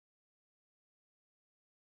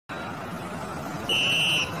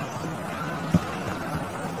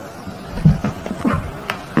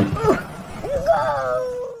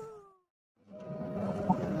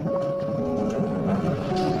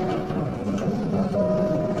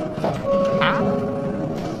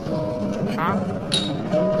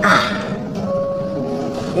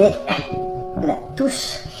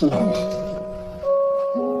Aduh,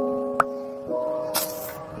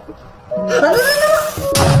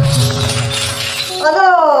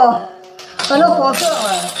 kosong.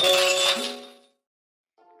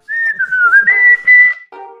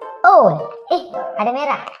 Oh, ada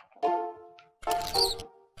merah.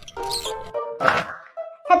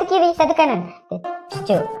 Satu kiri, satu kanan.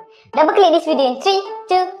 Double klik this video in 3,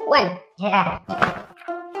 2, 1. Yeah.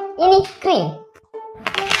 Ini green.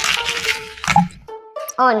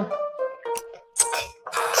 On.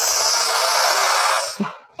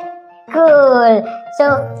 Cool. So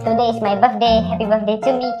today is my birthday. Happy birthday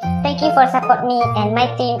to me. Thank you for support me and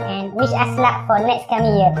my team and wish us luck for next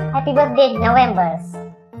coming year. Happy birthday, November.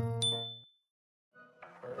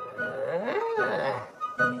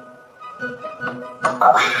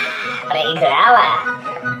 Oh, regraba.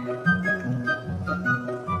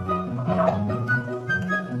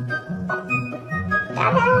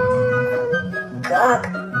 Как?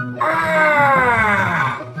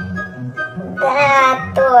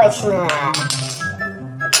 Да, точно.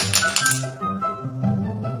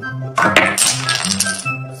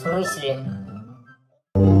 В смысле?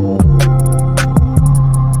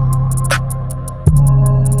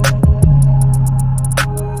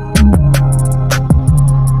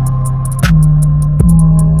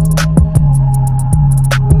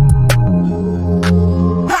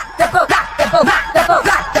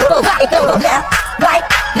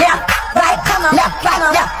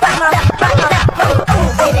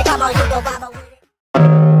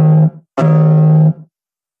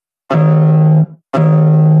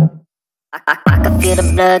 I can feel the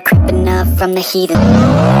blood creeping up from the heat.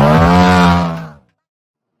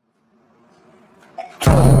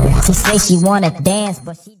 She say she wanna dance,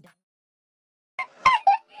 but she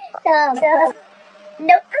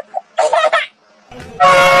No.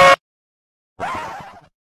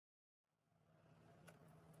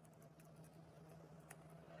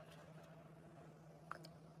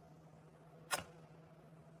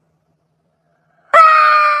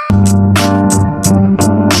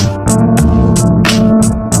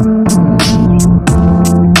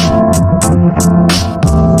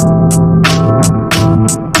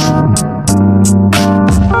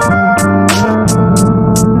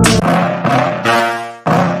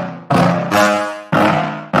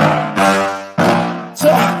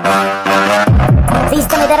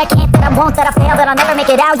 That I fail, that I'll never make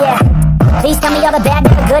it out, yeah. Please tell me all the bad,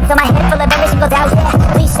 never good. Fill my head full of every single doubt, yeah.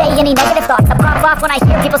 Please say any negative thoughts. I pop off when I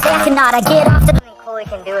hear people say I cannot. I get off to something cool we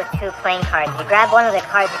can do with 2 playing cards. You grab one of the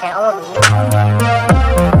cards, you can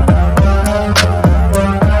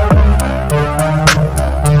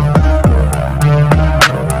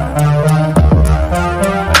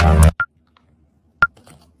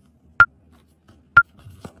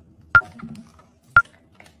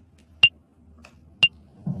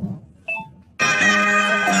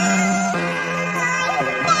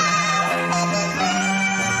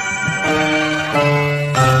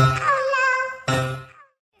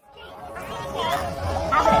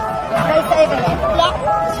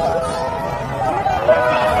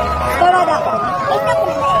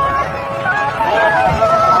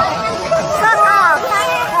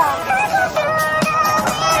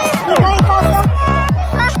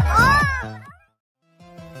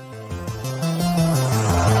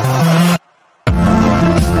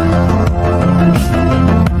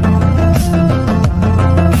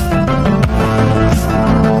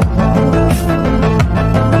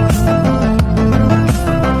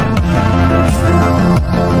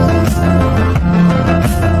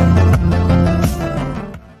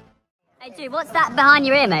What's that behind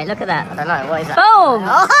your ear, mate? Look at that. I don't know, what is that? Boom!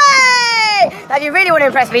 Oh, hey! Now, if you really want to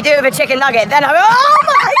impress me, do it with a chicken nugget. Then I'm, oh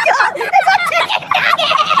my god! It's a chicken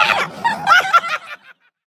nugget!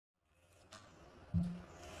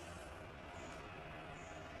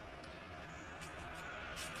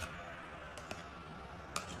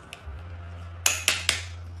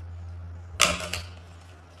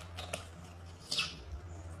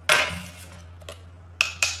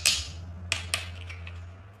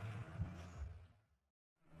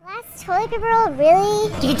 Toilet paper roll, really?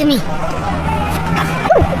 Give it to me.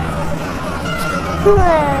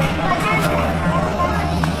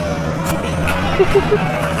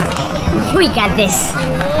 We got this.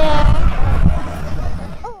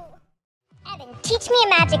 Evan, teach me a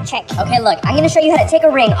magic trick. Okay, look, I'm gonna show you how to take a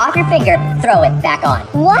ring off your finger, throw it back on.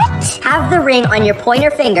 What? Have the ring on your pointer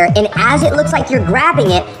finger, and as it looks like you're grabbing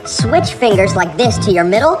it, switch fingers like this to your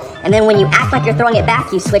middle, and then when you act like you're throwing it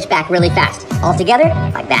back, you switch back really fast. All together,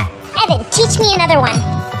 like that. Evan, teach me another one.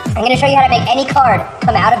 I'm gonna show you how to make any card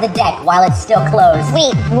come out of the deck while it's still closed.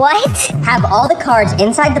 Wait, what? Have all the cards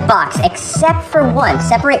inside the box except for one.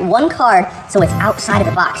 Separate one card so it's outside of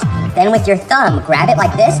the box. Then with your thumb, grab it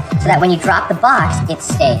like this so that when you drop the box, it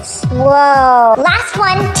stays. Whoa. Last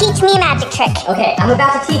one, teach me a magic trick. Okay, I'm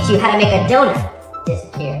about to teach you how to make a donut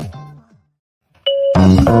disappear.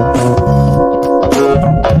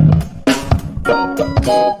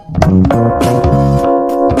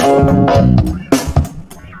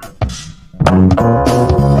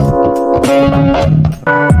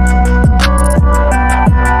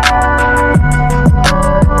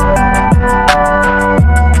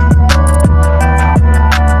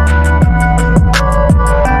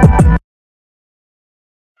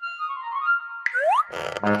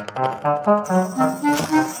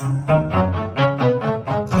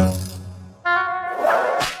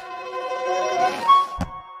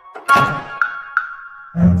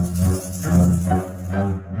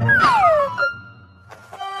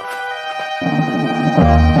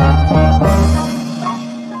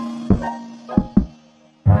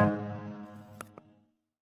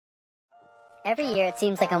 Every year it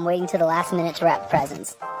seems like I'm waiting to the last minute to wrap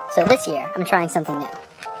presents. So this year, I'm trying something new.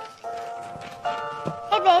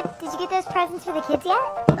 Hey babe, did you get those presents for the kids yet?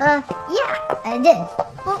 Yeah, I did.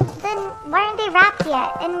 Well, then why aren't they wrapped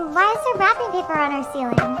yet? And why is there wrapping paper on our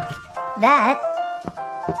ceiling? That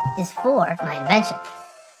is for my invention.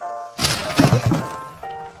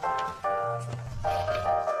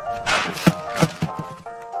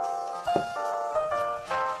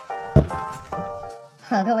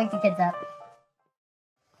 I'll go wake the kids up.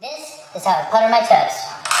 This is how I putter my toast.